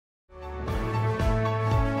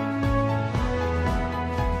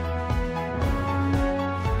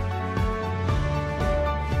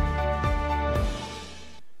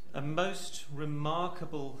most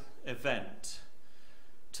remarkable event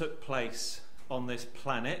took place on this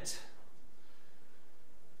planet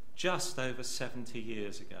just over 70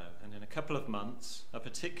 years ago. And in a couple of months, a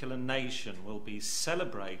particular nation will be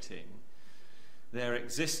celebrating their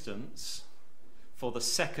existence for the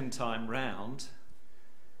second time round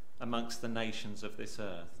amongst the nations of this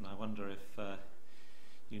earth. And I wonder if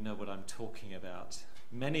you know what I'm talking about.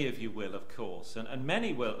 Many of you will, of course, and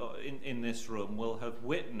many will in this room will have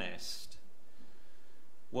witnessed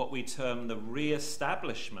what we term the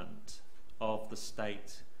re-establishment of the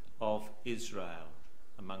state of Israel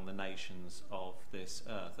among the nations of this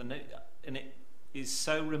earth. And it is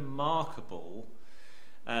so remarkable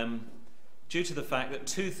due to the fact that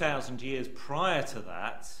 2,000 years prior to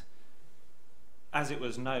that, as it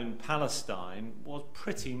was known, Palestine was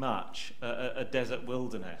pretty much a desert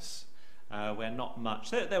wilderness where not much,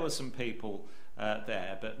 there were some people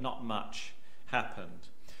there, but not much happened.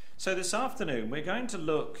 So this afternoon we're going to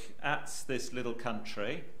look at this little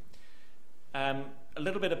country, a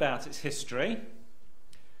little bit about its history,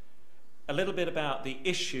 a little bit about the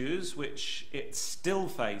issues which it still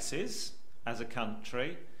faces as a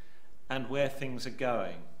country and where things are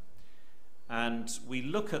going. And we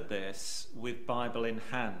look at this with Bible in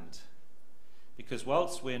hand, because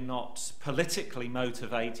whilst we're not politically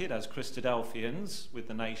motivated as Christadelphians with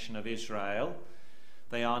the nation of Israel,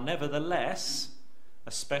 they are nevertheless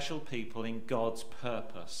a special people in God's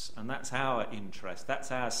purpose. And that's our interest,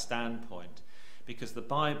 that's our standpoint, because the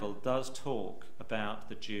Bible does talk about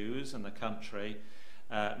the Jews and the country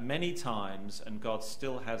many times, and God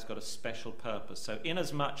still has got a special purpose. So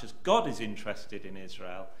inasmuch as God is interested in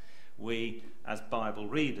Israel, we as Bible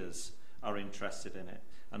readers are interested in it.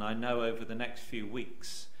 And I know over the next few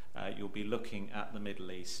weeks you'll be looking at the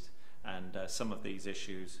Middle East and some of these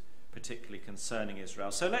issues, particularly concerning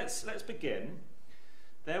Israel. So let's begin.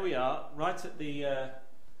 There we are, right at the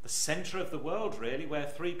centre of the world, really, where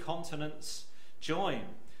three continents join.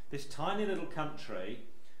 This tiny little country,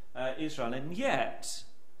 Israel, and yet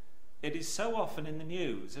it is so often in the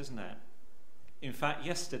news, isn't it? In fact,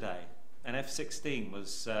 yesterday, an F-16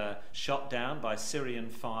 was shot down by Syrian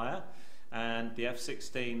fire, and the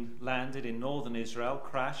F-16 landed in northern Israel,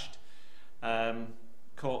 crashed,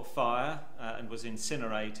 caught fire and was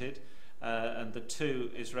incinerated, and the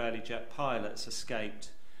two Israeli jet pilots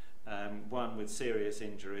escaped, one with serious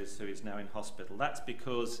injuries who is now in hospital. That's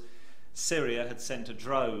because Syria had sent a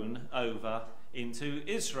drone over into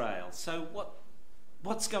Israel. So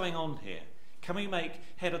what's going on here? Can we make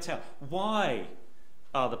head or tail? Why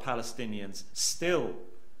are the Palestinians still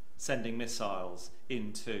sending missiles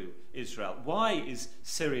into Israel? Why is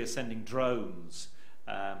Syria sending drones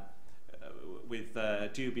with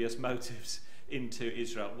dubious motives into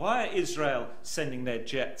Israel? Why are Israel sending their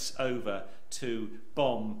jets over to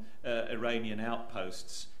bomb Iranian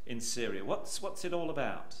outposts in Syria? What's it all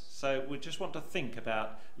about? So we just want to think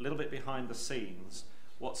about a little bit behind the scenes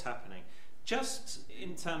what's happening. Just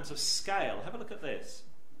in terms of scale, have a look at this.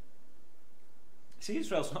 See,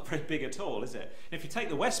 Israel's not very big at all, is it? If you take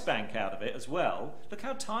the West Bank out of it as well, look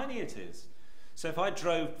how tiny it is. So if I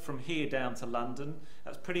drove from here down to London,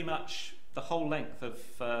 that's pretty much the whole length of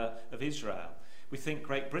Israel. We think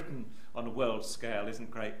Great Britain on a world scale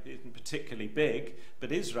isn't particularly big,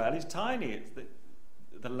 but Israel is tiny. It's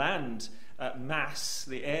the land mass,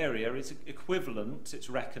 the area, is equivalent, it's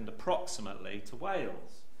reckoned approximately, to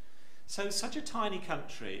Wales. So such a tiny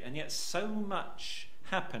country, and yet so much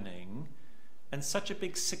happening, and such a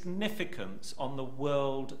big significance on the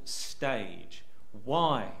world stage.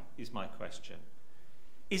 Why, is my question.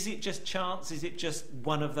 Is it just chance? Is it just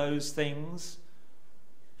one of those things?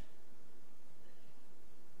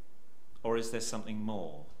 Or is there something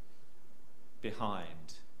more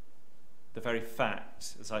behind the very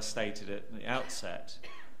fact, as I stated at the outset,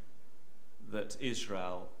 that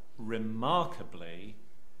Israel remarkably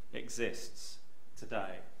exists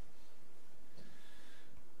today?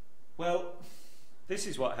 Well, this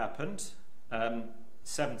is what happened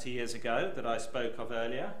 70 years ago that I spoke of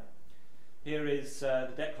earlier. Here is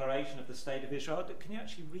the Declaration of the State of Israel. Can you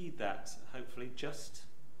actually read that, hopefully, just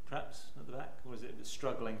perhaps at the back? Or is it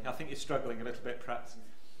struggling? I think it's struggling a little bit, perhaps.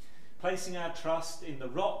 Placing our trust in the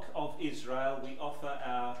Rock of Israel,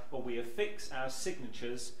 we affix our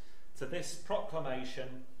signatures to this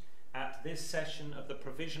proclamation at this session of the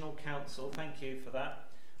Provisional Council, thank you for that,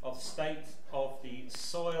 of State of the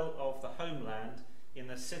Soil of the Homeland in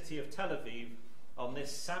the city of Tel Aviv on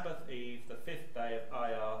this Sabbath Eve, the 5th day of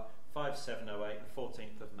Iyar, 5708, the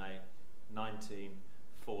 14th of May,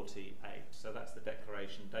 1948. So that's the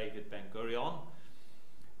declaration. David Ben-Gurion,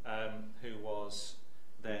 who was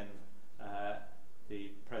then the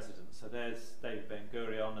president. So there's David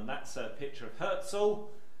Ben-Gurion, and that's a picture of Herzl,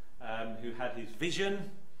 who had his vision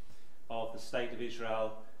of the state of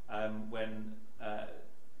Israel when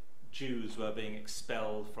Jews were being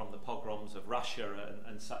expelled from the pogroms of Russia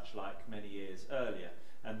and such like many years earlier.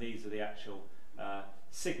 And these are the actual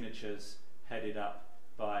signatures headed up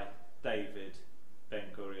by David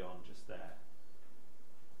Ben-Gurion just there.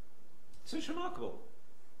 So it's remarkable.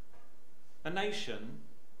 A nation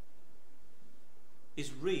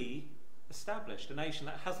is re-established, a nation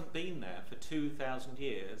that hasn't been there for 2,000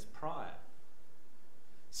 years prior.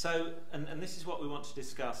 So, and this is what we want to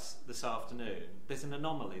discuss this afternoon. There's an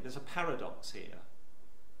anomaly, there's a paradox here.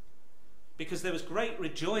 Because there was great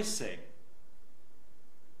rejoicing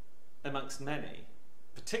amongst many,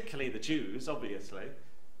 particularly the Jews, obviously,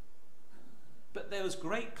 but there was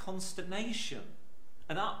great consternation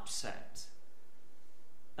and upset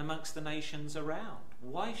amongst the nations around.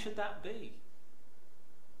 Why should that be?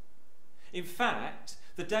 In fact,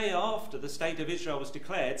 the day after the state of Israel was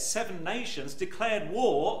declared, 7 nations declared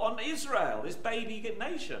war on Israel, this baby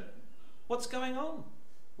nation. What's going on?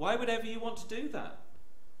 Why would ever you want to do that?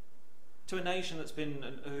 To a nation that's been,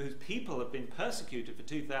 whose people have been persecuted for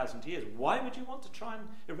 2,000 years, why would you want to try and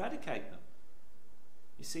eradicate them?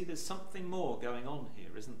 You see, there's something more going on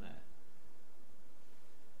here, isn't there?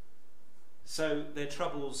 So their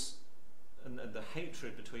troubles and the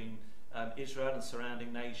hatred between Israel and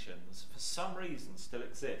surrounding nations, for some reason, still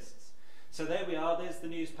exists. So there we are, there's the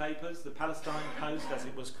newspapers, the Palestine Post, as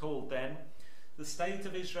it was called then. The State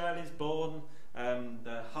of Israel is born,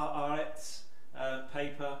 the Haaretz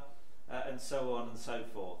paper, and so on and so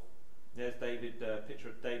forth. There's picture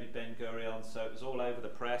of David Ben-Gurion, so it was all over the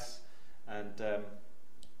press, and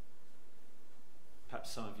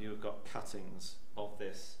perhaps some of you have got cuttings of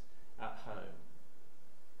this at home.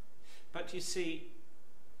 But you see,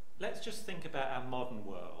 let's just think about our modern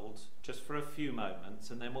world just for a few moments,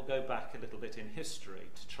 and then we'll go back a little bit in history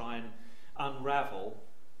to try and unravel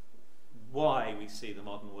why we see the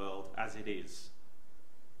modern world as it is.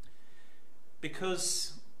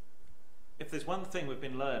 Because if there's one thing we've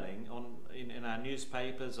been learning in our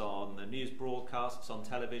newspapers, on the news broadcasts, on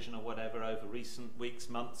television or whatever over recent weeks,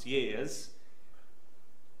 months, years,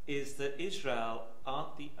 is that Israel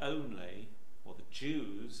aren't the only, or the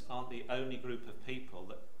Jews aren't the only group of people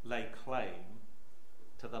that lay claim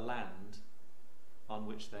to the land on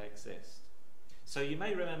which they exist. So you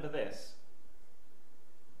may remember this.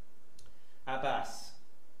 Abbas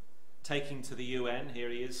taking to the UN, here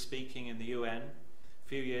he is speaking in the UN a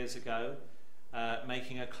few years ago,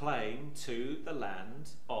 making a claim to the land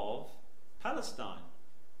of Palestine.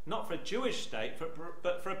 Not for a Jewish state,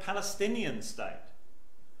 but for a Palestinian state.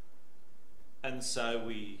 And so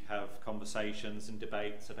we have conversations and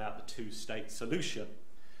debates about the two-state solution,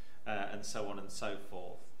 and so on and so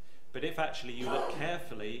forth. But if actually you look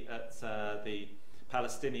carefully at the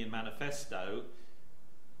Palestinian manifesto,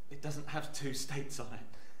 it doesn't have 2 states on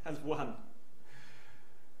it, it has 1.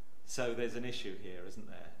 So there's an issue here, isn't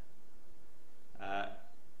there?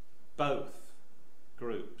 Both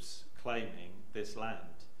groups claiming this land.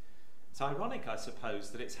 It's ironic, I suppose,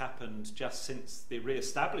 that it's happened just since the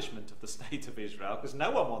re-establishment of the State of Israel, because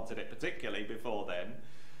no one wanted it particularly before then.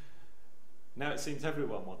 Now it seems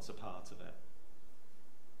everyone wants a part of it.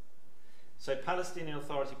 So Palestinian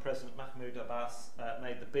Authority President Mahmoud Abbas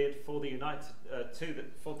made the bid for the United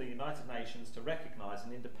Nations to recognise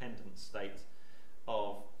an independent state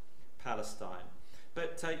of Palestine.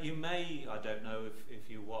 But you may, I don't know if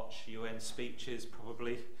you watch UN speeches,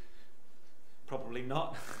 probably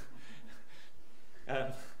not.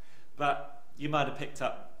 But you might have picked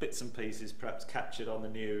up bits and pieces, perhaps captured on the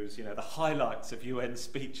news, you know, the highlights of UN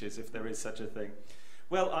speeches, if there is such a thing.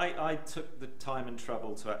 Well, I took the time and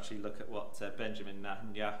trouble to actually look at what Benjamin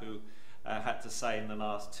Netanyahu had to say in the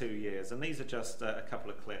last 2 years, and these are just a couple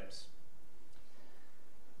of clips.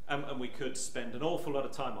 And we could spend an awful lot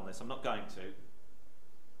of time on this, I'm not going to.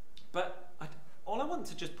 But all I want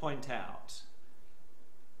to just point out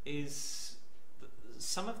is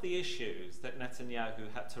some of the issues that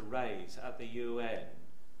Netanyahu had to raise at the UN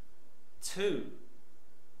to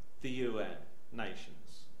the UN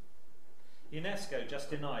nations. UNESCO just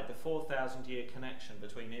denied the 4,000-year connection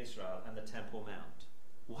between Israel and the Temple Mount.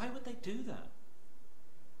 Why would they do that?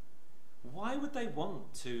 Why would they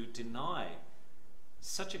want to deny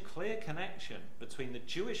such a clear connection between the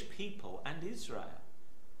Jewish people and Israel?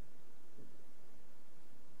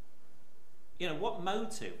 You know, what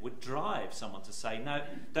motive would drive someone to say, no,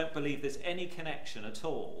 don't believe there's any connection at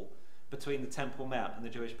all between the Temple Mount and the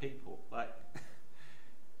Jewish people? Like,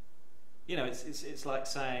 you know, it's like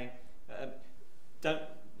saying, don't,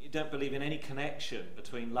 you don't believe in any connection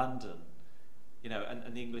between London, you know,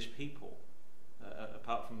 and the English people.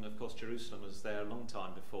 Apart from, of course, Jerusalem was there a long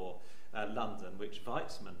time before London, which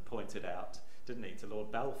Weizmann pointed out, didn't he, to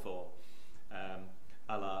Lord Balfour,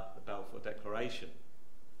 a la the Balfour Declaration.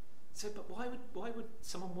 So, but why would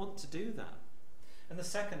someone want to do that? And the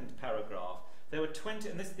second paragraph, there were 20,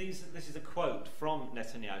 and this is a quote from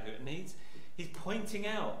Netanyahu, and he's pointing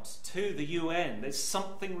out to the UN, there's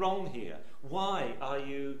something wrong here. Why are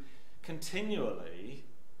you continually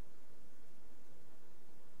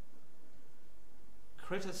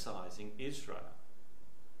criticising Israel?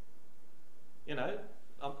 You know,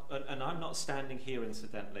 and I'm not standing here,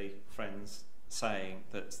 incidentally, friends, saying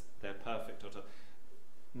that they're perfect,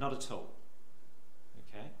 not at all.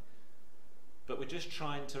 Okay? But we're just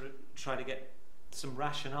trying to get some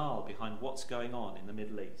rationale behind what's going on in the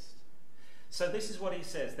Middle East. So this is what he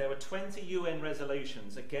says. There were 20 UN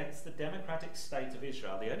resolutions against the democratic state of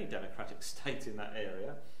Israel, the only democratic state in that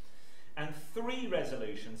area, and 3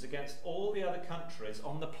 resolutions against all the other countries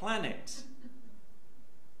on the planet.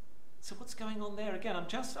 So what's going on there? Again, I'm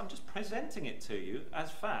just presenting it to you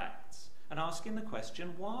as facts and asking the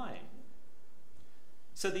question, why?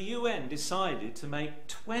 So the UN decided to make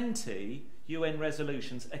 20 UN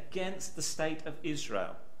resolutions against the state of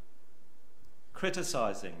Israel,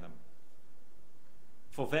 criticising them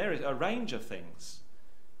for a range of things,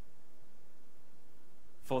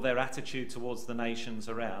 for their attitude towards the nations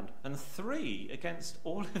around, and 3 against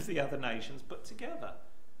all of the other nations put together.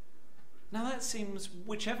 Now that seems,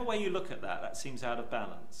 whichever way you look at that seems out of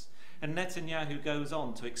balance. And Netanyahu goes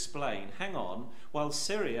on to explain, hang on, while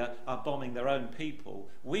Syria are bombing their own people,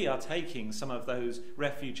 we are taking some of those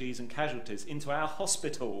refugees and casualties into our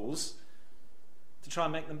hospitals to try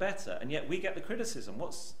and make them better, and yet we get the criticism.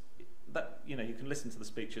 What's that? You know, you can listen to the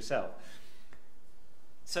speech yourself.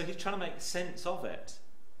 So he's trying to make sense of it.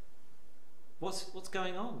 What's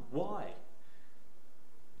going on? Why?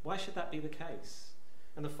 Why should that be the case?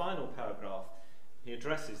 And the final paragraph, he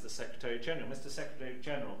addresses the Secretary General. Mr. Secretary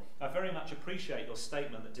General, I very much appreciate your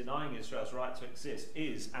statement that denying Israel's right to exist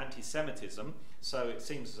is anti-Semitism, so it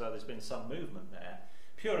seems as though there's been some movement there.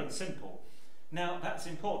 Pure and simple. Now, that's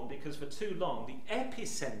important because for too long, the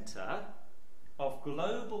epicenter of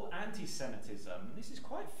global anti-Semitism, and this is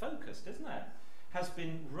quite focused, isn't it, has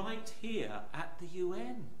been right here at the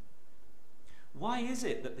UN. Why is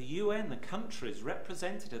it that the UN, the countries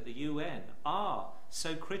represented at the UN, are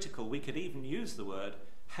so critical, we could even use the word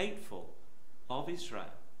hateful, of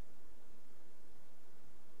Israel?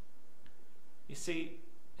 You see,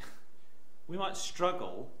 we might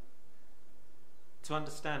struggle to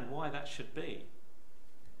understand why that should be.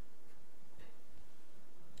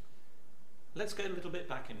 Let's go a little bit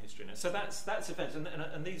back in history now. So that's events,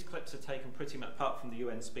 and these clips are taken pretty much, apart from the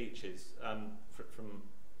UN speeches, from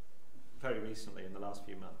very recently in the last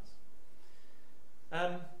few months.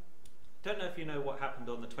 Don't know if you know what happened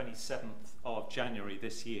on the 27th of January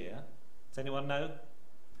this year. Does anyone know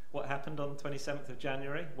what happened on the 27th of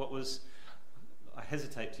January? What was, I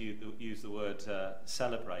hesitate to use the word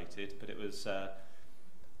celebrated, but it was a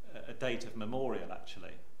date of memorial,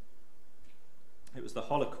 actually. It was the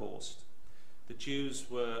Holocaust. The Jews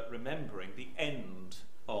were remembering the end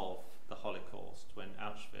of the Holocaust when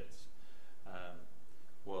Auschwitz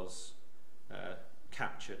was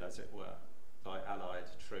captured, as it were, by Allied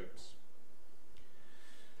troops.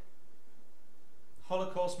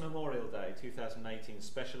 Holocaust Memorial Day 2018,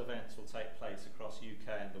 special events will take place across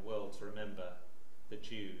UK and the world to remember the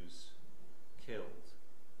Jews killed.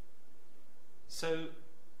 So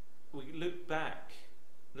we look back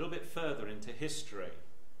a little bit further into history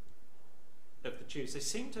of the Jews. They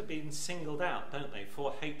seem to have been singled out, don't they,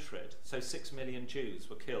 for hatred. So 6 million Jews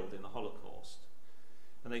were killed in the Holocaust,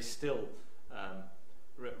 and they still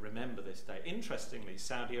remember this day. Interestingly,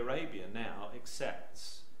 Saudi Arabia now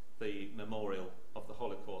accepts the memorial of the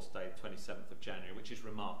Holocaust Day, 27th of January, which is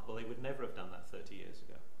remarkable. They would never have done that 30 years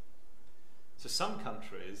ago. So some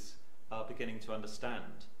countries are beginning to understand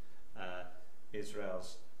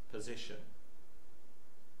Israel's position.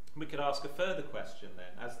 We could ask a further question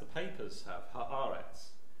then, as the papers have, Haaretz.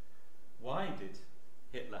 Why did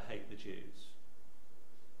Hitler hate the Jews?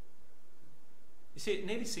 You see, it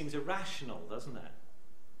nearly seems irrational, doesn't it?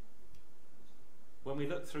 When we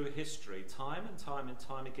look through history, time and time and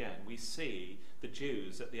time again, we see the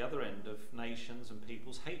Jews at the other end of nations and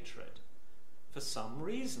people's hatred for some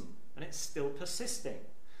reason, and it's still persisting.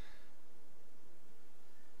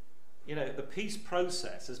 You know, the peace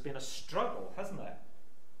process has been a struggle, hasn't it?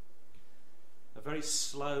 A very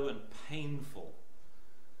slow and painful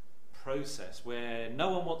process where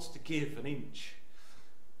no one wants to give an inch.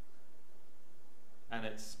 and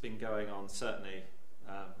it's been going on certainly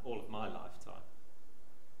all of my lifetime.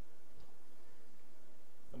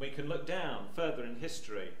 And we can look down further in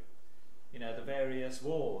history, you know, the various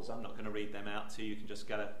wars. I'm not going to read them out to you. You can just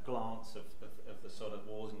get a glance of the sort of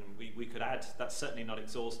wars, and we could add, that's certainly not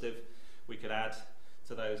exhaustive, we could add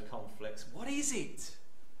to those conflicts. What is it?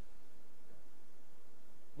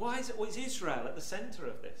 Why is Israel at the centre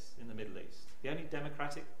of this in the Middle East? The only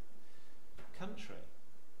democratic country.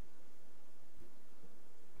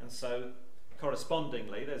 And so,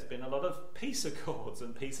 correspondingly, there's been a lot of peace accords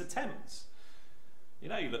and peace attempts. You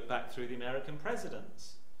know, you look back through the American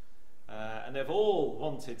presidents, and they've all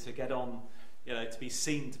wanted to get on, you know, to be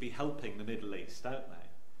seen to be helping the Middle East, don't they?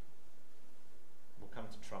 We'll come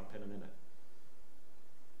to Trump in a minute.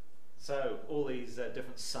 So, all these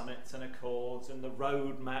different summits and accords, and the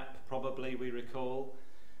roadmap, probably we recall,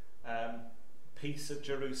 peace of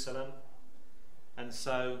Jerusalem, and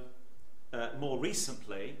so more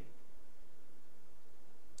recently,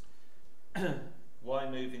 why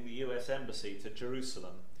moving the US embassy to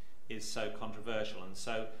Jerusalem is so controversial. And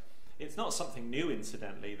so it's not something new,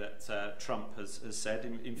 incidentally, that Trump has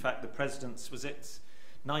said. In fact, the president's, was it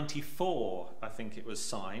 94, I think it was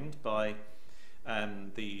signed by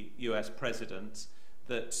the US president,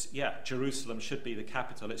 that, yeah, Jerusalem should be the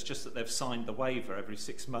capital. It's just that they've signed the waiver every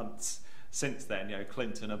 6 months since then, you know,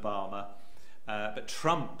 Clinton, Obama. But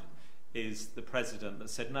Trump is the president that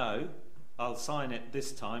said, no, I'll sign it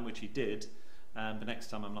this time, which he did, but next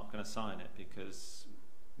time I'm not going to sign it because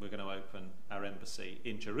we're going to open our embassy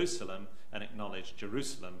in Jerusalem and acknowledge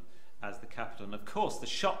Jerusalem as the capital. And of course, the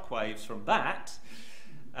shockwaves from that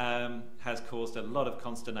has caused a lot of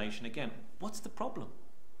consternation. Again, what's the problem?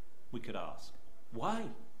 We could ask. Why?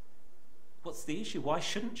 What's the issue? Why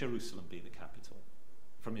shouldn't Jerusalem be the capital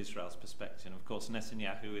from Israel's perspective? And of course,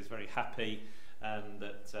 Netanyahu is very happy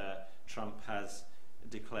that Trump has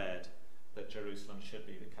declared that Jerusalem should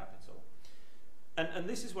be the capital. And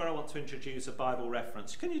this is where I want to introduce a Bible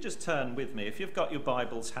reference. Can you just turn with me, if you've got your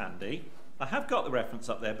Bibles handy? I have got the reference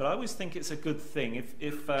up there, but I always think it's a good thing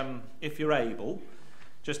if you're able,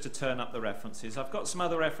 just to turn up the references. I've got some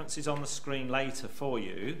other references on the screen later for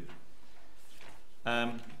you.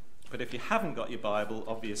 But if you haven't got your Bible,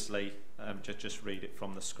 obviously, just read it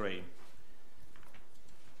from the screen.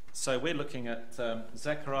 So we're looking at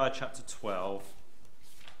Zechariah chapter 12.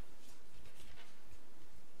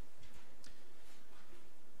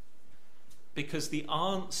 Because the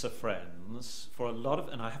answer, friends, for a lot of,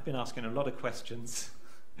 and I have been asking a lot of questions,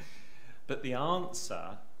 but the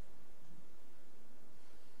answer,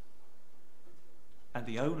 and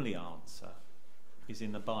the only answer, is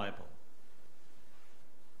in the Bible.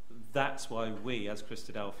 That's why we, as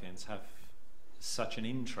Christadelphians, have such an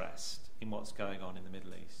interest in what's going on in the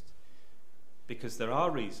Middle East. Because there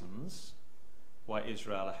are reasons why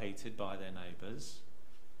Israel are hated by their neighbours,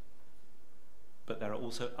 but there are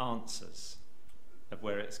also answers of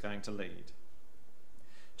where it's going to lead.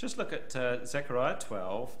 Just look at Zechariah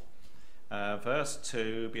 12, verse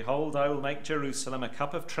 2. Behold, I will make Jerusalem a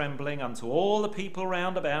cup of trembling unto all the people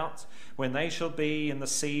round about, when they shall be in the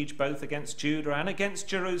siege both against Judah and against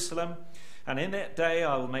Jerusalem. And in that day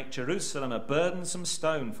I will make Jerusalem a burdensome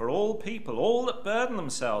stone for all people. All that burden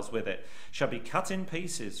themselves with it shall be cut in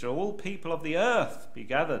pieces. So all people of the earth be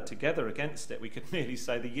gathered together against it. We could nearly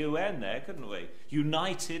say the UN there, couldn't we?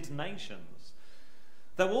 United Nations.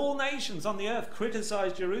 Though all nations on the earth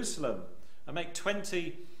criticise Jerusalem and make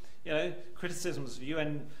 20 criticisms of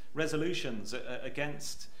UN resolutions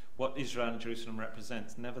against what Israel and Jerusalem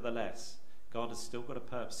represents, nevertheless, God has still got a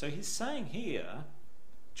purpose. So he's saying here,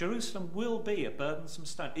 Jerusalem will be a burdensome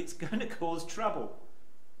stone. It's going to cause trouble.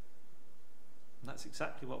 And that's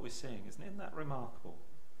exactly what we're seeing, isn't that remarkable?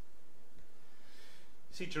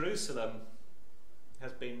 See, Jerusalem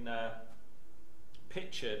has been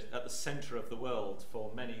pictured at the centre of the world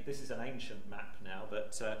for many. This is an ancient map now,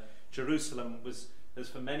 but Jerusalem has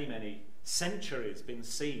for many, many centuries been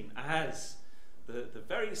seen as the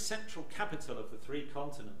very central capital of the three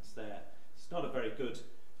continents there. It's not a very good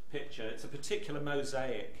picture. It's a particular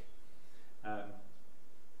mosaic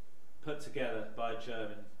put together by a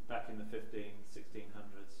German back in the 1600s.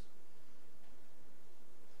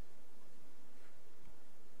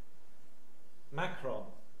 Macron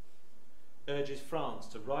urges France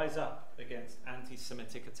to rise up against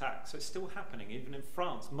anti-Semitic attacks. So it's still happening, even in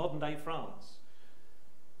France, modern-day France.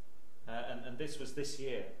 And this was this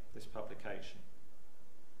year, this publication.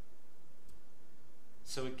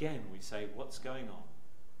 So again, we say, what's going on?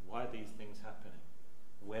 Why are these things happening?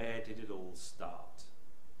 Where did it all start?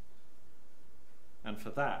 And for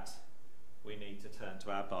that, we need to turn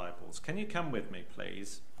to our Bibles. Can you come with me,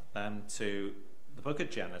 please, to the book of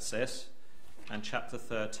Genesis and chapter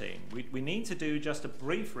 13. We need to do just a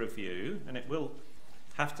brief review, and it will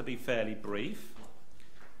have to be fairly brief.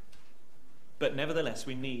 But nevertheless,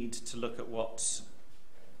 we need to look at what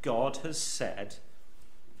God has said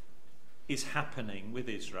is happening with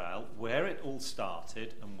Israel, where it all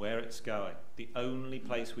started and where it's going. The only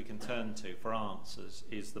place we can turn to for answers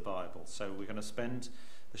is the Bible. So we're going to spend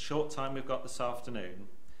the short time we've got this afternoon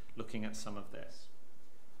looking at some of this.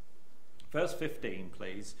 Verse 15,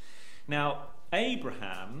 please. Now,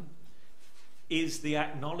 Abraham is the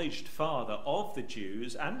acknowledged father of the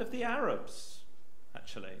Jews and of the Arabs,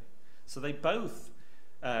 actually. So they both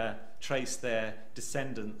trace their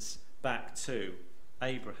descendants back to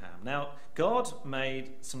Abraham. Now, God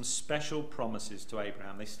made some special promises to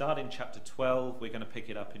Abraham. They start in chapter 12. We're going to pick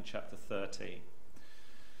it up in chapter 13.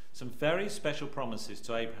 Some very special promises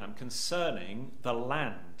to Abraham concerning the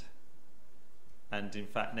land. And in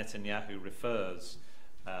fact, Netanyahu refers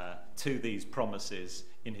to these promises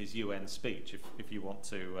in his UN speech, if you want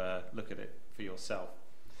to look at it for yourself.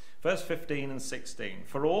 Verse 15 and 16.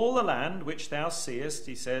 For all the land which thou seest,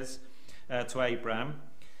 he says to Abraham,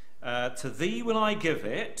 to thee will I give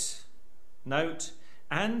it, note,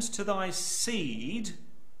 and to thy seed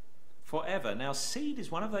forever. Now, seed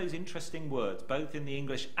is one of those interesting words, both in the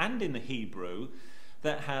English and in the Hebrew,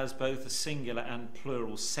 that has both a singular and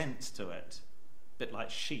plural sense to it, a bit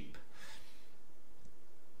like sheep.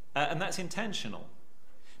 And that's intentional,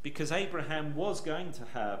 because Abraham was going to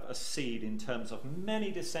have a seed in terms of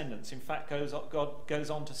many descendants. In fact, God goes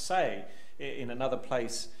on to say in another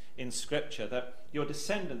place in Scripture that your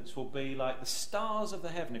descendants will be like the stars of the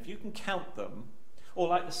heaven, if you can count them, or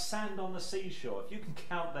like the sand on the seashore, if you can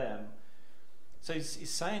count them. So he's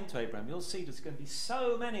saying to Abraham, your seed is going to be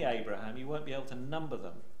so many, Abraham, you won't be able to number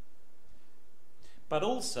them. But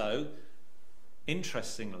also,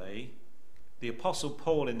 interestingly, the Apostle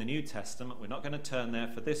Paul in the New Testament, we're not going to turn there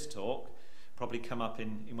for this talk, probably come up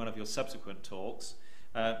in one of your subsequent talks,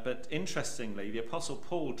 but interestingly, the Apostle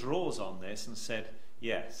Paul draws on this and said,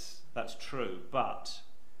 yes, that's true, but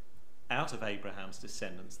out of Abraham's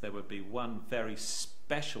descendants there would be one very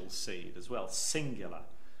special seed as well, singular,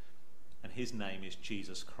 and his name is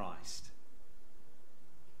Jesus Christ,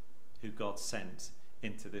 who God sent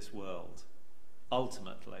into this world,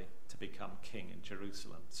 ultimately to become king in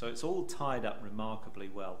Jerusalem. So it's all tied up remarkably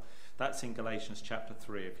well. That's in Galatians chapter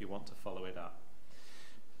 3 if you want to follow it up.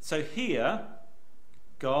 So here,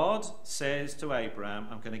 God says to Abraham,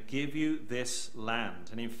 I'm going to give you this land.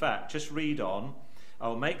 And in fact, just read on. I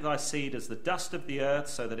will make thy seed as the dust of the earth,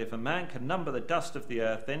 so that if a man can number the dust of the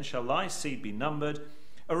earth, then shall thy seed be numbered.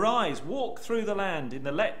 Arise, walk through the land in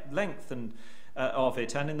the length of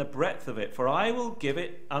it and in the breadth of it, for I will give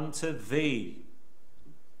it unto thee.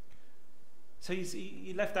 So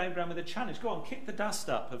he left Abraham with a challenge. Go on, kick the dust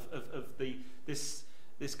up of this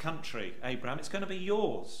country, Abraham. It's going to be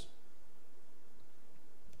yours.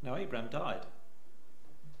 Now, Abraham died.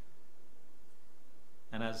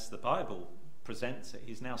 And as the Bible presents it,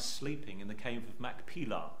 he's now sleeping in the cave of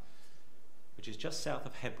Machpelah, which is just south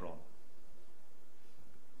of Hebron,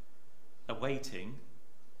 awaiting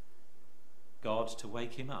God to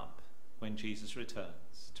wake him up when Jesus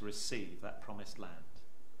returns to receive that promised land.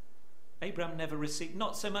 Abraham never received,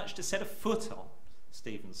 not so much to set a foot on,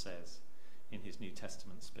 Stephen says in his New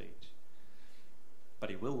Testament speech,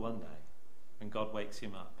 but he will one day when God wakes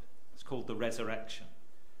him up. It's called the resurrection.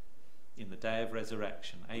 In the day of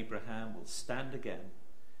resurrection, Abraham will stand again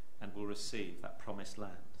and will receive that promised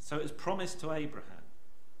land. So it was promised to Abraham.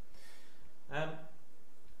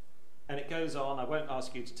 And it goes on. I won't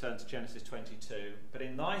ask you to turn to Genesis 22, but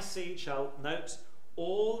in thy seed shall, note,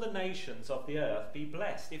 all the nations of the earth be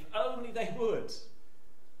blessed, if only they would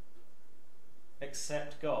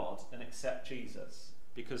accept God and accept Jesus,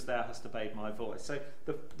 because thou hast obeyed my voice. So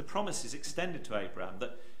the promise is extended to Abraham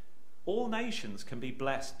that all nations can be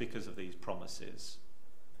blessed because of these promises,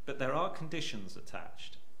 but there are conditions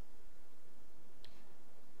attached.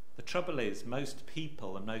 The trouble is, most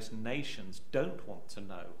people and most nations don't want to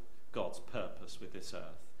know God's purpose with this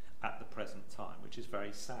earth at the present time, which is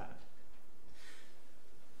very sad.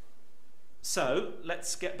 So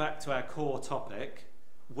let's get back to our core topic.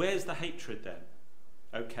 Where's the hatred then?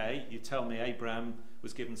 Okay, you tell me Abraham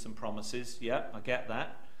was given some promises. Yeah, I get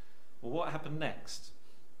that. Well, what happened next?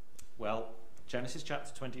 Well, Genesis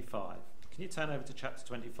chapter 25. Can you turn over to chapter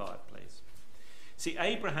 25, please? See,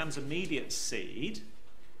 Abraham's immediate seed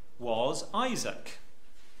was Isaac.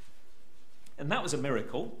 And that was a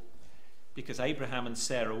miracle, because Abraham and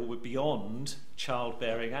Sarah were beyond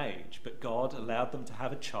childbearing age, but God allowed them to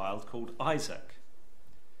have a child called Isaac.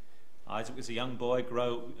 Isaac was a young boy,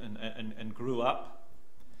 and grew up.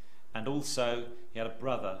 And also he had a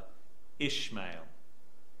brother, Ishmael.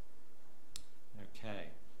 Okay.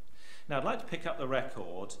 Now I'd like to pick up the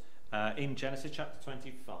record in Genesis chapter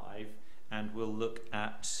 25, and we'll look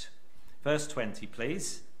at verse 20,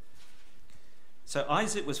 please. So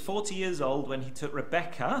Isaac was 40 years old when he took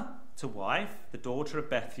Rebekah to wife, the daughter of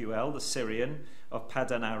Bethuel, the Syrian of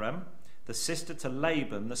Paddan Aram, the sister to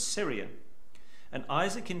Laban, the Syrian. And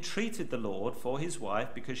Isaac entreated the Lord for his wife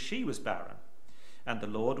because she was barren. And the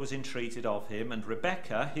Lord was entreated of him, and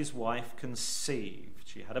Rebekah, his wife, conceived.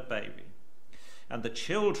 She had a baby. And the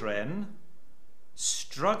children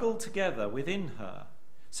struggled together within her.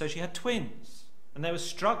 So she had twins, and they were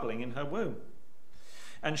struggling in her womb.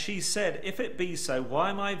 And she said, "If it be so,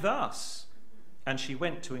 why am I thus?" And she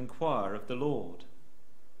went to inquire of the Lord.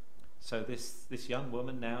 So this young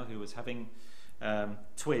woman now, who was having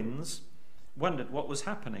twins, wondered what was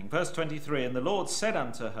happening. Verse 23, and the Lord said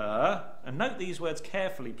unto her, and note these words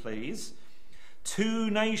carefully, please, 2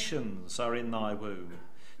 nations are in thy womb,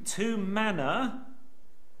 2 manner,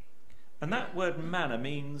 and that word manner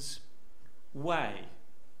means way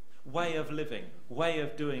of living, way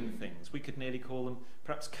of doing things. We could nearly call them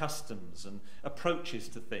perhaps customs and approaches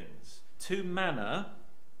to things. 2 manner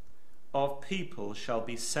of people shall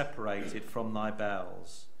be separated from thy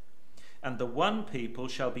bowels. And the one people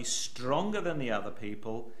shall be stronger than the other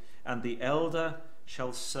people, and the elder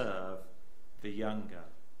shall serve the younger.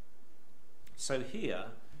 So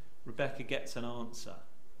here, Rebekah gets an answer,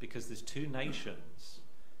 because there's 2 nations.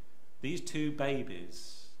 These 2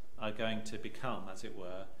 babies are going to become, as it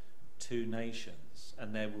were, 2 nations,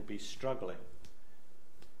 and there will be struggling.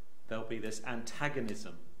 There'll be this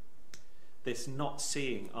antagonism, this not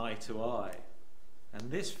seeing eye to eye.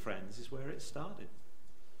 And this, friends, is where it started.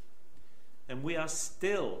 And we are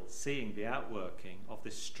still seeing the outworking of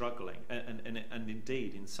this struggling, and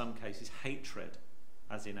indeed, in some cases, hatred,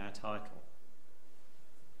 as in our title.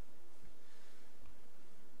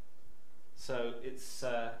 So it's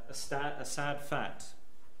a sad fact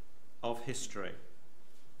of history.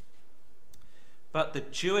 But the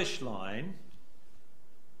Jewish line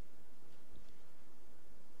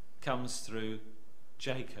comes through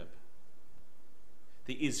Jacob.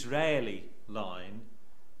 The Israeli line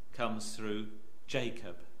comes through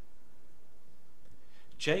Jacob.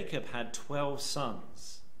 Jacob had 12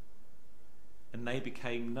 sons, and they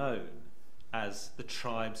became known as the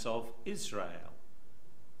tribes of Israel,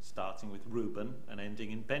 starting with Reuben and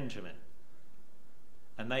ending in Benjamin.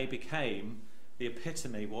 And they became the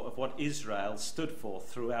epitome of what Israel stood for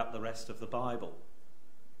throughout the rest of the Bible.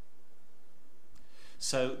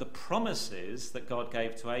 So the promises that God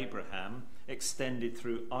gave to Abraham extended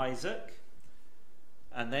through Isaac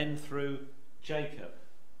and then through Jacob.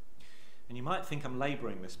 And you might think I'm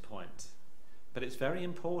labouring this point, but it's very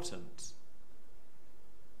important.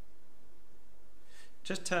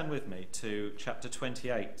 Just turn with me to chapter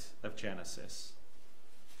 28 of Genesis,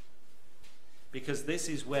 because this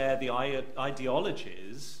is where the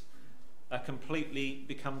ideologies are completely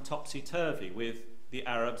become topsy-turvy with the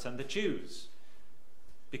Arabs and the Jews,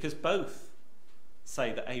 because both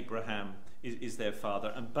say that Abraham is their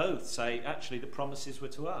father, and both say actually the promises were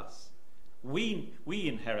to us. We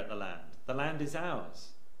inherit the land. The land is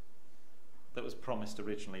ours, that was promised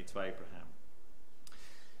originally to Abraham.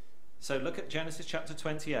 So look at Genesis chapter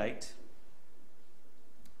 28.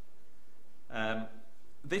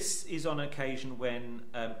 This is on occasion when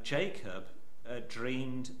Jacob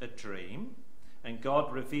dreamed a dream, and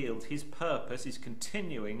God revealed his purpose, his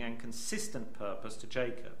continuing and consistent purpose to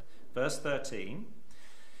Jacob. Verse 13,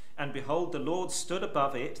 and behold, the Lord stood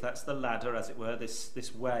above it, that's the ladder, as it were,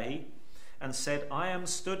 this way, and said, I am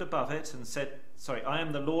stood above it, and said, I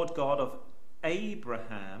am the Lord God of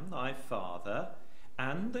Abraham, thy father,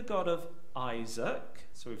 and the God of Isaac.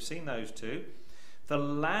 So we've seen those 2. The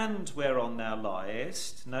land whereon thou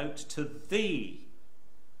liest, note, to thee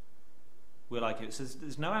will I give it. So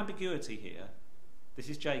there's no ambiguity here. This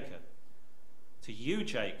is Jacob. To you,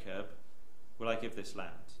 Jacob, will I give this land.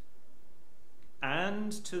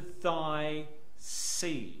 And to thy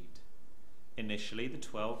seed. Initially, the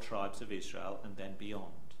 12 tribes of Israel, and then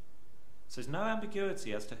beyond. So there's no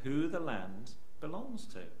ambiguity as to who the land belongs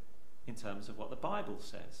to, in terms of what the Bible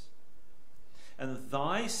says. And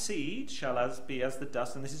thy seed shall be as the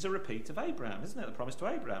dust, and this is a repeat of Abraham, isn't it? The promise to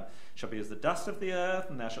Abraham, shall be as the dust of the earth,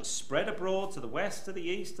 and thou shalt spread abroad to the west, to the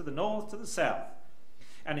east, to the north, to the south.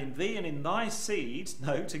 And in thee and in thy seed,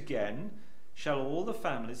 note again, shall all the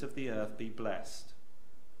families of the earth be blessed.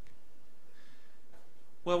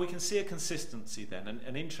 Well, we can see a consistency then,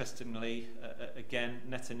 and interestingly, again,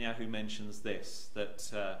 Netanyahu mentions this,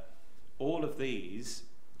 that all of these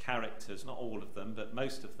characters, not all of them, but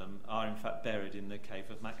most of them, are in fact buried in the cave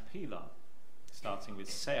of Machpelah, starting with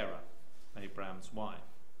Sarah, Abraham's wife.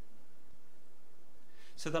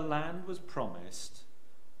 So the land was promised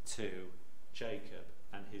to Jacob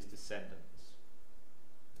and his descendants.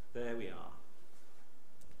 There we are.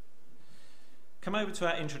 Come over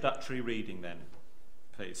to our introductory reading then,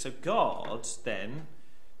 please. So God then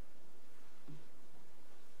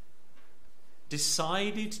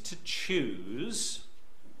decided to choose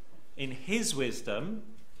in his wisdom,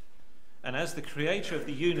 and as the creator of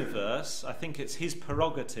the universe, I think it's his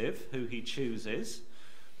prerogative who he chooses.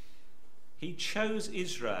 He chose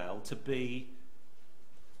Israel to be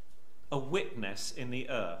a witness in the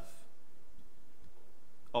earth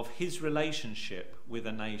of his relationship with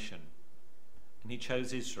a nation. And he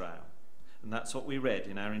chose Israel. And that's what we read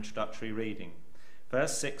in our introductory reading.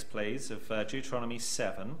 Verse 6, please, of Deuteronomy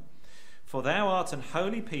 7. For thou art an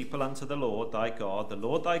holy people unto the Lord thy God. The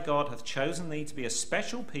Lord thy God hath chosen thee to be a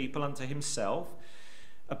special people unto himself,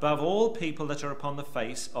 above all people that are upon the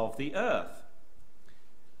face of the earth.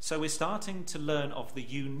 So we're starting to learn of the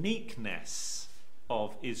uniqueness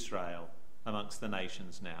of Israel amongst the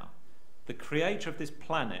nations now. The creator of this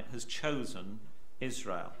planet has chosen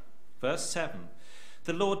Israel. Verse 7.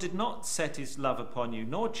 The Lord did not set his love upon you,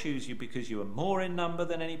 nor choose you because you are more in number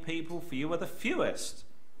than any people, for you are the fewest,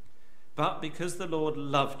 but because the Lord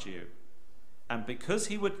loved you, and because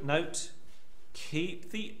he would, note, keep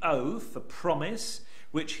the oath, the promise,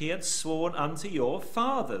 which he had sworn unto your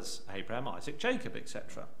fathers, Abraham, Isaac, Jacob,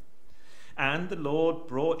 etc. And the Lord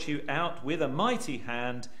brought you out with a mighty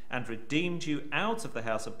hand, and redeemed you out of the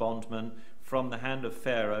house of bondmen, from the hand of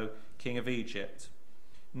Pharaoh, king of Egypt.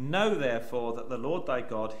 Know therefore that the Lord thy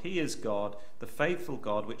God, he is God, the faithful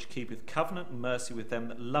God, which keepeth covenant and mercy with them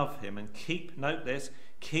that love him, and keep, note this,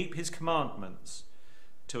 keep his commandments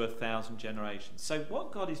to 1,000 generations. So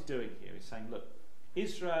what God is doing here is saying, look,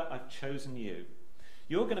 Israel, I've chosen you.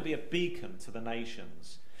 You're going to be a beacon to the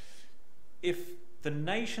nations. If the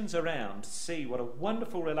nations around see what a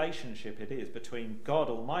wonderful relationship it is between God,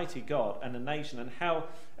 Almighty God, and a nation, and how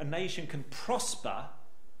a nation can prosper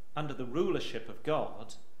under the rulership of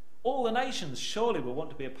God, all the nations surely will want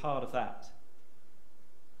to be a part of that.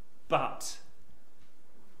 But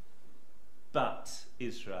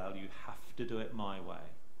Israel, you have to do it my way.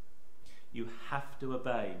 You have to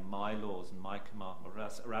obey my laws and my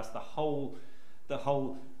commandments, or else the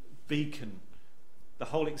whole beacon, the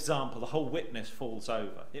whole example, the whole witness falls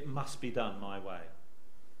over. It must be done my way,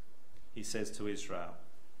 he says to Israel.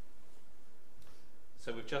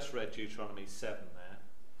 So we've just read Deuteronomy 7 there.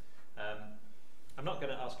 I'm not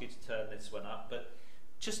going to ask you to turn this one up, but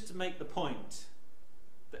just to make the point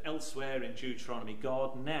that elsewhere in Deuteronomy,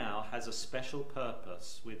 God now has a special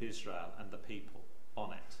purpose with Israel and the people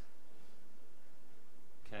on it.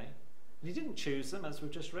 Okay? And he didn't choose them, as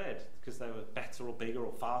we've just read, because they were better or bigger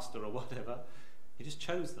or faster or whatever. He just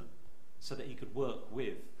chose them so that he could work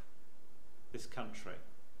with this country.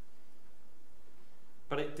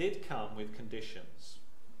 But it did come with conditions.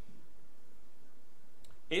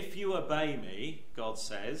 If you obey me, God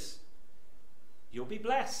says, you'll be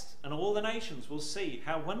blessed, and all the nations will see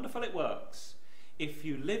how wonderful it works. If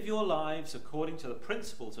you live your lives according to the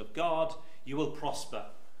principles of God, you will prosper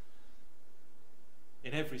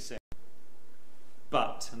in every sense.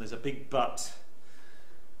 But, and there's a big but,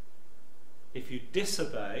 if you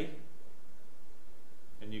disobey,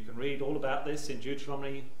 and you can read all about this in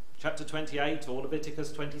Deuteronomy chapter 28 or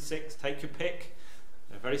Leviticus 26, take your pick,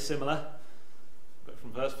 they're very similar. But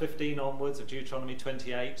from verse 15 onwards of Deuteronomy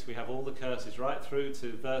 28, we have all the curses right through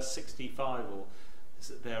to verse 65 or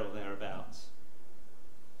there or thereabouts.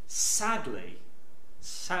 Sadly,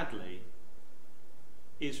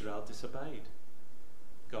 Israel disobeyed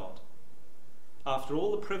God after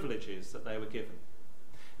all the privileges that they were given.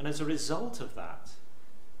 And as a result of that,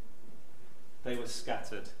 they were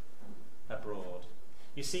scattered abroad.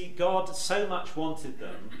 You see, God so much wanted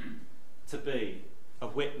them to be a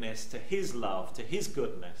witness to his love, to his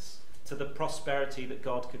goodness, to the prosperity that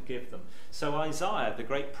God could give them. So Isaiah, the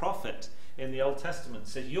great prophet in the Old Testament,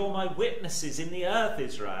 says, you're my witnesses in the earth,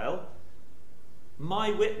 Israel. My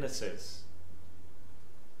witnesses.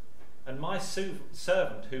 And my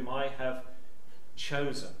servant whom I have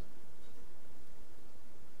chosen.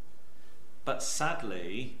 But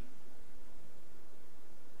sadly,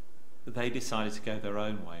 they decided to go their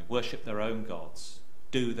own way, worship their own gods,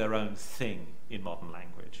 do their own thing in modern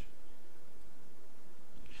language.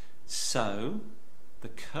 So the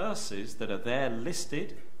curses that are there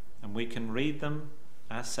listed, and we can read them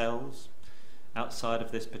ourselves outside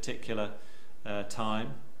of this particular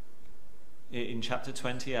time in chapter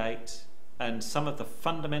 28 And some of the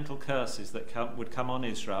fundamental curses that would come on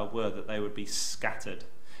Israel were that they would be scattered.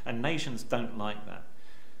 And nations don't like that.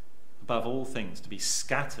 Above all things, to be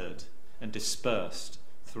scattered and dispersed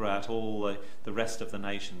throughout all the rest of the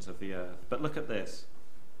nations of the earth. But look at this.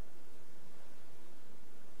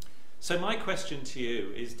 So my question to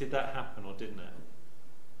you is, did that happen or didn't it?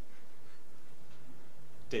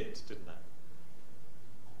 Didn't it?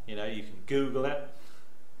 You know, you can Google it.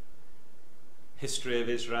 History of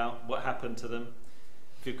Israel, what happened to them.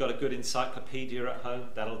 If you've got a good encyclopedia at home,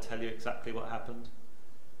 that'll tell you exactly what happened.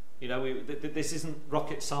 You know, this isn't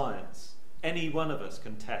rocket science. Any one of us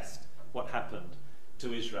can test what happened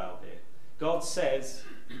to Israel here. God says,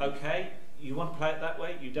 okay, you want to play it that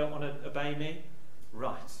way? You don't want to obey me?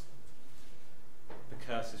 Right. The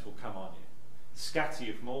curses will come on you. Scatter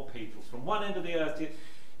you from all peoples, from one end of the earth.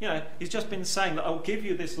 You know, he's just been saying that I'll give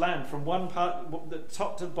you this land from one part, the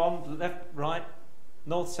top to the bottom, left, right,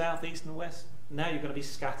 north, south, east and west. Now you're going to be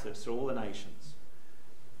scattered through all the nations.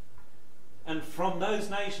 And from those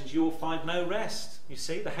nations you will find no rest. You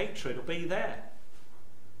see, the hatred will be there.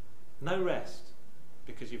 No rest,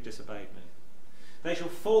 because you've disobeyed me. They shall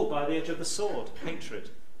fall by the edge of the sword, hatred.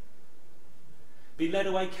 Be led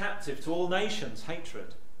away captive to all nations,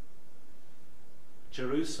 hatred.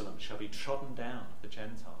 Jerusalem shall be trodden down of the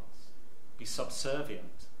Gentiles, be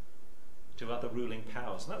subservient to other ruling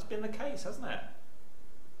powers. And that's been the case, hasn't it?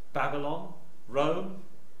 Babylon, Rome,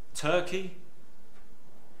 Turkey.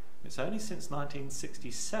 It's only since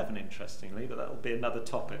 1967, interestingly, but that'll be another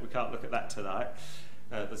topic. We can't look at that tonight,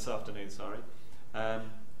 this afternoon, sorry, that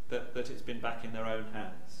it's been back in their own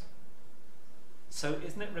hands. So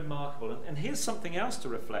isn't it remarkable? And here's something else to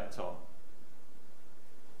reflect on.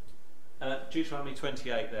 Deuteronomy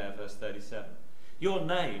 28 there, verse 37. Your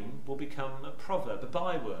name will become a proverb, a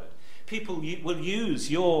byword. People will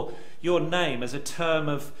use your name as a term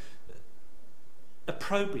of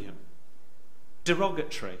opprobrium,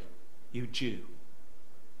 derogatory, you Jew.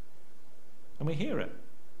 And we hear it.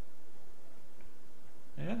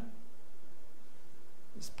 Yeah?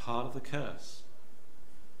 It's part of the curse.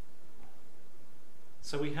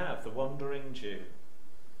 So we have the wandering Jew.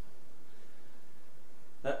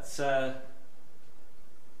 That's the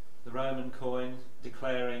Roman coin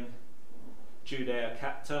declaring Judea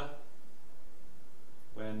capta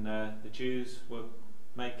when the Jews were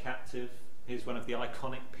made captive. Here's one of the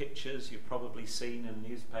iconic pictures you've probably seen in a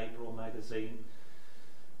newspaper or magazine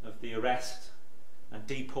of the arrest and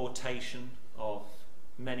deportation of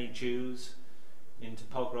many Jews into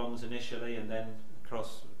pogroms initially, and then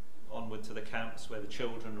across onward to the camps where the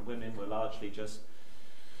children and women were largely just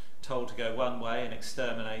told to go one way and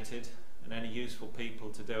exterminated, and any useful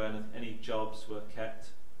people to do any jobs were kept.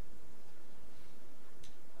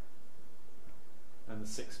 And the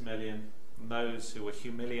 6 million, and those who were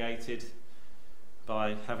humiliated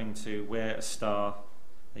by having to wear a star,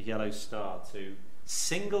 a yellow star, to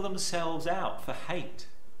single themselves out for hate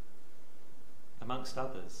amongst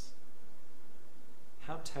others.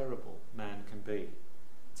 How terrible man can be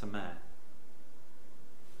to man.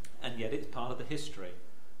 And yet it's part of the history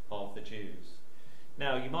of the Jews.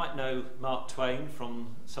 Now, you might know Mark Twain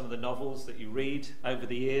from some of the novels that you read over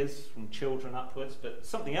the years, from children upwards, but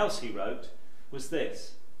something else he wrote was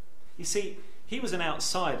this. You see, he was an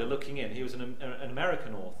outsider looking in. He was an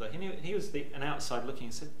American author. He was an outsider looking in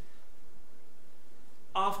and said,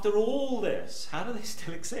 after all this, how do they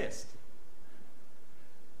still exist?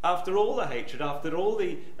 After all the hatred, after all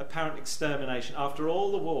the apparent extermination, after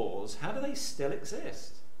all the wars, how do they still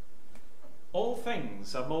exist? All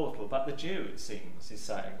things are mortal, but the Jew, it seems, is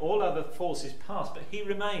saying. All other forces pass, but he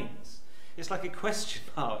remains. It's like a question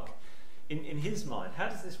mark in his mind. How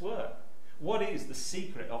does this work? What is the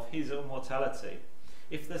secret of his immortality?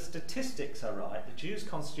 If the statistics are right, the Jews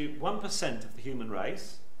constitute 1% of the human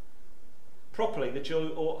race. Properly, the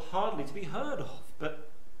Jew ought hardly to be heard of, but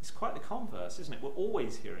it's quite the converse, isn't it? We're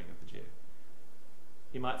always hearing of the Jew.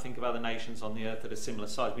 You might think of other nations on the earth that are similar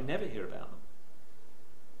size. We never hear about them.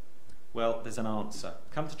 Well, there's an answer.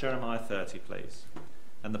 Come to Jeremiah 30, please.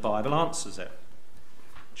 And the Bible answers it.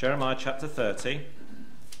 Jeremiah chapter 30,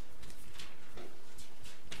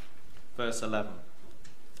 verse 11.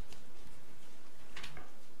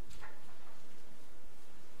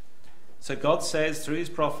 So God says through his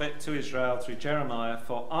prophet to Israel, through Jeremiah,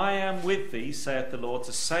 for I am with thee, saith the Lord,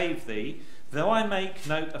 to save thee, though I make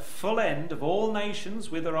note a full end of all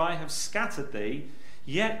nations whither I have scattered thee,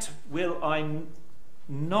 yet will I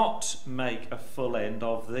not make a full end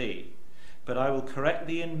of thee, but I will correct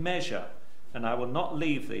thee in measure, and I will not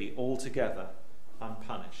leave thee altogether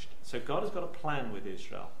unpunished. So God has got a plan with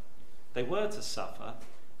Israel. They were to suffer,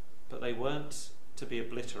 but they weren't to be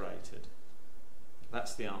obliterated.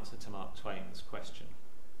 That's the answer to Mark Twain's question.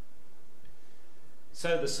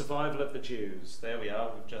 So the survival of the Jews, there we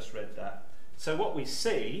are, we've just read that. So what we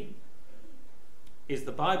see is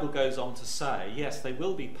the Bible goes on to say, yes, they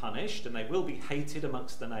will be punished and they will be hated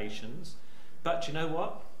amongst the nations, but you know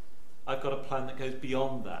what? I've got a plan that goes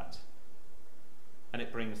beyond that, and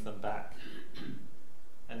it brings them back.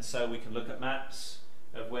 And so we can look at maps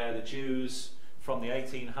of where the Jews from the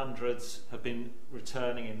 1800s have been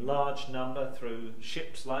returning in large number through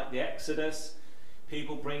ships like the Exodus,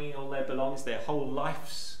 people bringing all their belongings, their whole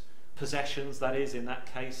life's possessions, that is, in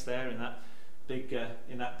that case there, in that big,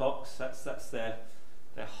 in that box, that's their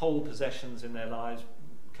whole possessions in their lives,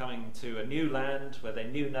 coming to a new land where they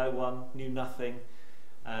knew no one, knew nothing,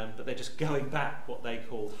 but they're just going back, what they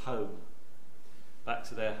called home, back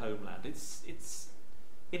to their homeland.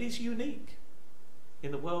 It is unique.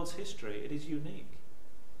 In the world's history, it is unique.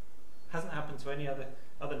 Hasn't happened to any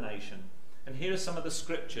other nation. And here are some of the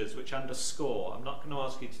scriptures which underscore. I'm not going to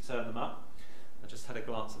ask you to turn them up. I just had a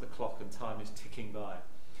glance at the clock and time is ticking by.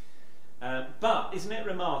 But isn't it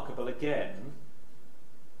remarkable again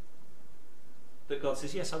that God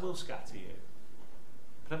says, yes, I will scatter you,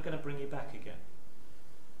 but I'm going to bring you back again.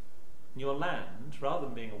 And your land, rather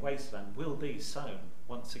than being a wasteland, will be sown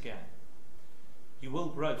once again. You will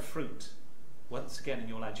grow fruit once again in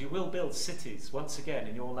your land. You will build cities once again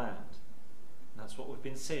in your land. And that's what we've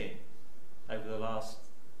been seeing over the last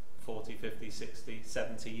 40, 50, 60,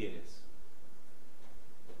 70 years.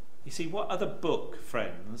 You see, what other book,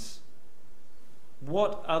 friends,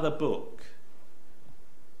 what other book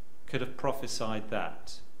could have prophesied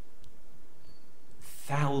that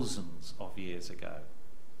thousands of years ago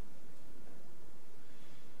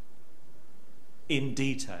in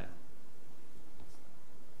detail?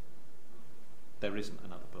 There isn't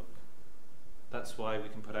another book. That's why we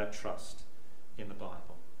can put our trust in the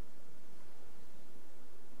Bible.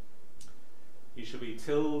 You shall be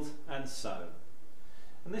tilled and sown.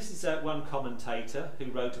 And this is one commentator who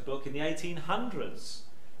wrote a book in the 1800s,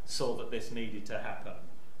 saw that this needed to happen,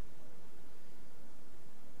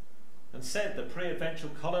 and said the pre-adventual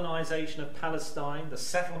colonisation of Palestine, the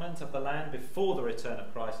settlement of the land before the return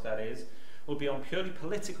of Christ, that is, would be on purely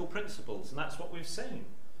political principles, and that's what we've seen.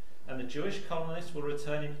 And the Jewish colonists will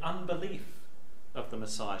return in unbelief of the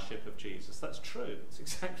Messiahship of Jesus. That's true. It's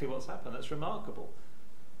exactly what's happened. That's remarkable.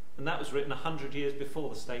 And that was written 100 years before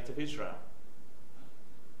the state of Israel.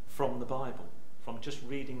 From the Bible. From just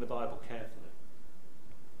reading the Bible carefully.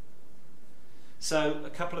 So, a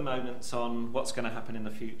couple of moments on what's going to happen in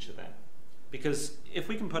the future then. Because if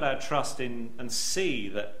we can put our trust in and see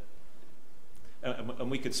that,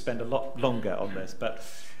 and we could spend a lot longer on this, but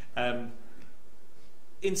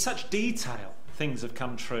in such detail things have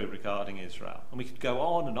come true regarding Israel, and we could go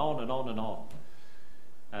on and on and on and on,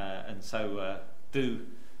 and so do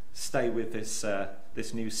stay with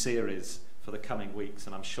this new series for the coming weeks,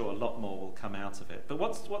 and I'm sure a lot more will come out of it. But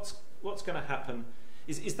what's going to happen?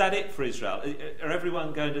 Is that it for Israel? Are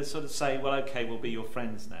everyone going to sort of say, well, okay, we'll be your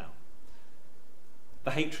friends now?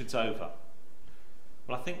 The hatred's over.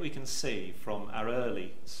 Well, I think we can see from our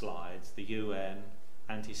early slides, the UN,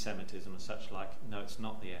 anti-Semitism and such like, no, it's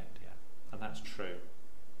not the end yet. And that's true.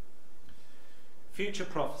 Future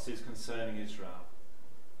prophecies concerning Israel.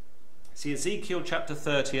 See, Ezekiel chapter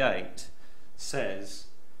 38 says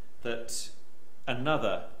that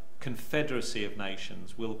another confederacy of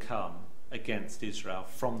nations will come against Israel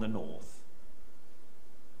from the north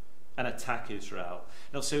and attack Israel.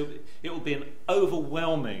 Now, so it will be an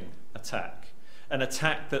overwhelming attack. An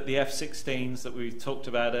attack that the F-16s that we talked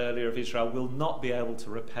about earlier of Israel will not be able to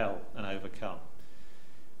repel and overcome.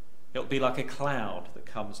 It'll be like a cloud that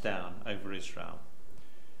comes down over Israel.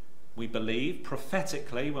 We believe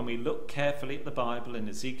prophetically, when we look carefully at the Bible in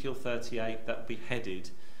Ezekiel 38, that will be headed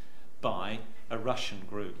by a Russian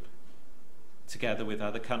group, together with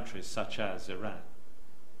other countries such as Iran.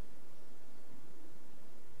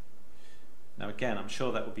 Now again, I'm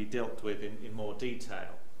sure that will be dealt with in more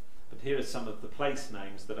detail. But here are some of the place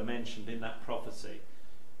names that are mentioned in that prophecy.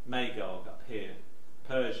 Magog up here,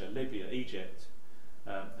 Persia, Libya, Egypt,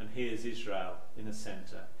 and here's Israel in the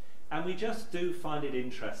centre. And we just do find it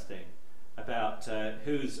interesting about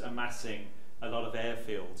who's amassing a lot of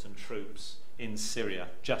airfields and troops in Syria,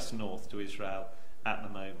 just north to Israel at the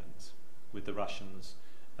moment, with the Russians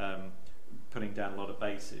putting down a lot of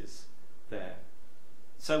bases there.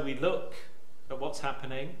 So we look at what's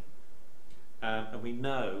happening, and we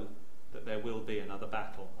know that there will be another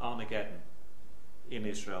battle, Armageddon, in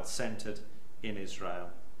Israel, centred in Israel.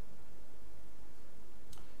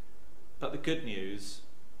 But the good news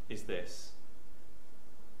is this.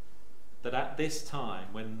 that at this time,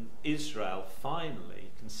 when Israel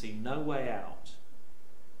finally can see no way out,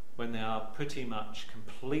 when they are pretty much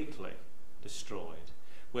completely destroyed,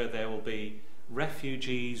 where there will be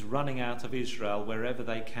refugees running out of Israel wherever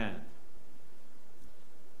they can,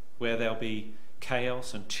 where there'll be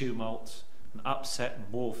chaos and tumult and upset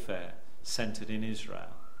and warfare centred in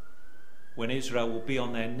Israel, when Israel will be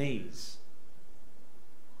on their knees,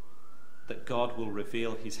 that God will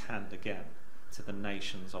reveal his hand again to the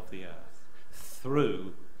nations of the earth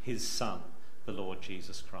through his Son, the Lord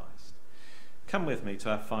Jesus Christ. Come with me to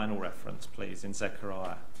our final reference, please, in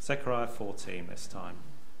Zechariah. Zechariah 14 this time.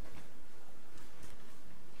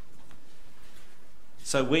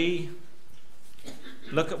 So we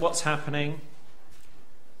look at what's happening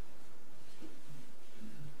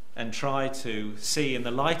and try to see in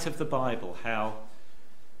the light of the Bible how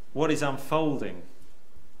what is unfolding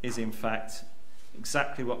is in fact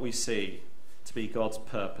exactly what we see to be God's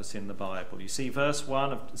purpose in the Bible. You see verse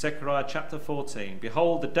 1 of Zechariah chapter 14.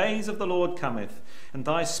 Behold, the days of the Lord cometh, and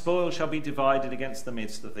thy spoil shall be divided against the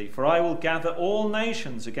midst of thee. For I will gather all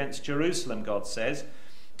nations against Jerusalem, God says,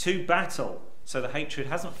 to battle. So the hatred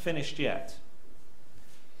hasn't finished yet.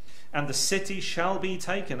 And the city shall be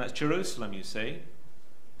taken. That's Jerusalem, you see.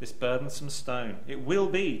 This burdensome stone. It will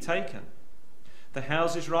be taken. The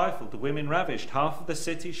houses rifled, the women ravished. Half of the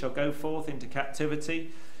city shall go forth into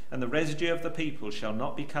captivity, and the residue of the people shall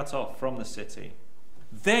not be cut off from the city.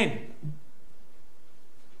 Then,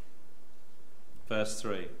 verse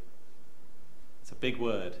 3, it's a big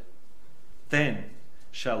word. Then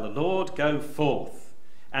shall the Lord go forth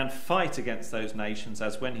and fight against those nations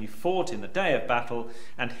as when he fought in the day of battle,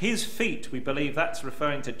 and his feet, we believe that's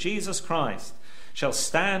referring to Jesus Christ, shall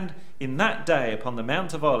stand in that day upon the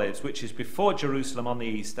Mount of Olives, which is before Jerusalem on the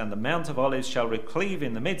east, and the Mount of Olives shall reclive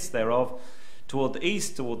in the midst thereof, toward the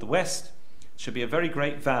east, toward the west, shall be a very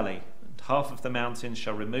great valley, and half of the mountains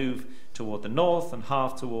shall remove toward the north, and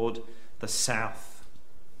half toward the south.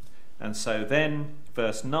 And so then,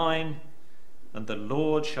 verse 9, and the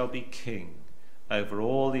Lord shall be king over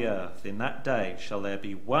all the earth. In that day shall there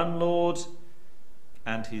be one Lord,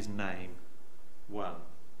 and his name one.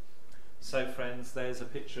 So friends, there's a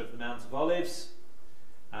picture of the Mount of Olives,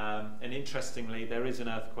 and interestingly there is an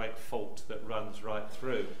earthquake fault that runs right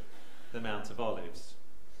through the Mount of Olives,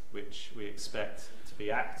 which we expect to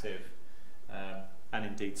be active and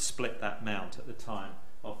indeed split that mount at the time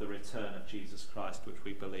of the return of Jesus Christ, which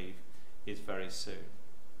we believe is very soon.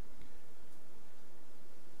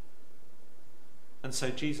 And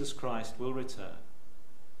so Jesus Christ will return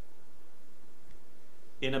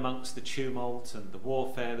in amongst the tumult and the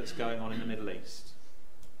warfare that's going on in the Middle East.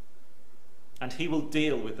 And he will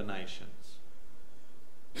deal with the nations.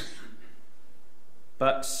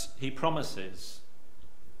 But he promises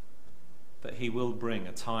that he will bring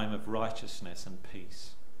a time of righteousness and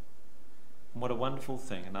peace. And what a wonderful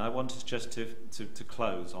thing. And I want us just to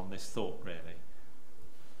close on this thought, really.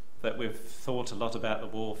 That we've thought a lot about the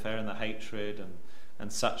warfare and the hatred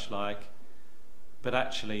and such like. But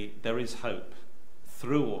actually, there is hope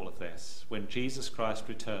through all of this. When Jesus Christ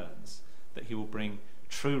returns, that he will bring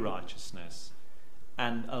true righteousness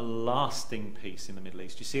and a lasting peace in the Middle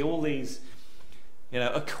East. You see, all these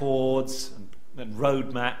accords and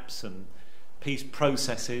roadmaps and peace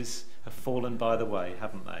processes have fallen by the way,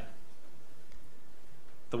 haven't they?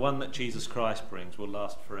 The one that Jesus Christ brings will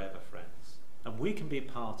last forever, friends. And we can be a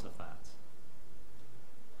part of that.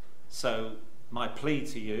 So my plea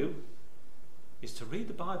to you is to read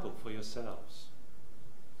the Bible for yourselves.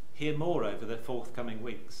 Hear more over the forthcoming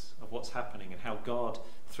weeks of what's happening and how God,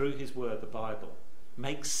 through his word, the Bible,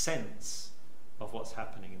 makes sense of what's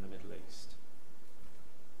happening in the Middle East.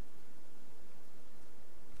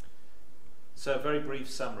 So a very brief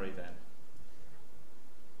summary then.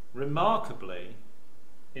 Remarkably,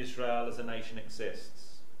 Israel as a nation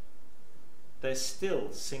exists. They're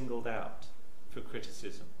still singled out for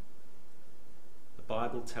criticism. The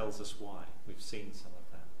Bible tells us why. We've seen some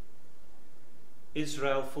of that.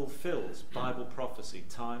 Israel fulfills Bible prophecy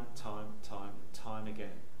time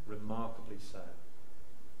again. Remarkably so.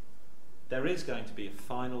 There is going to be a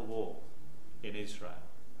final war in Israel.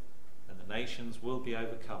 And the nations will be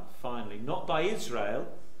overcome, finally, not by Israel,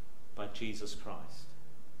 by Jesus Christ.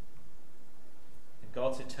 And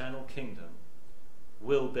God's eternal kingdom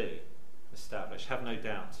will be established. Have no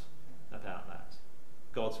doubt about that.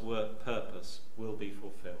 God's purpose will be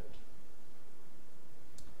fulfilled.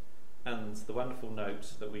 And the wonderful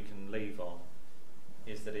note that we can leave on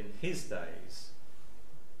is that in his days,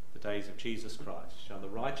 the days of Jesus Christ, shall the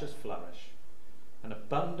righteous flourish, and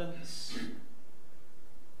abundance,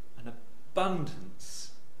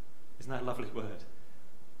 isn't that a lovely word?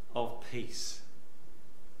 of peace,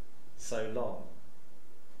 so long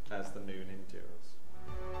as the moon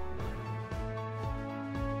endures.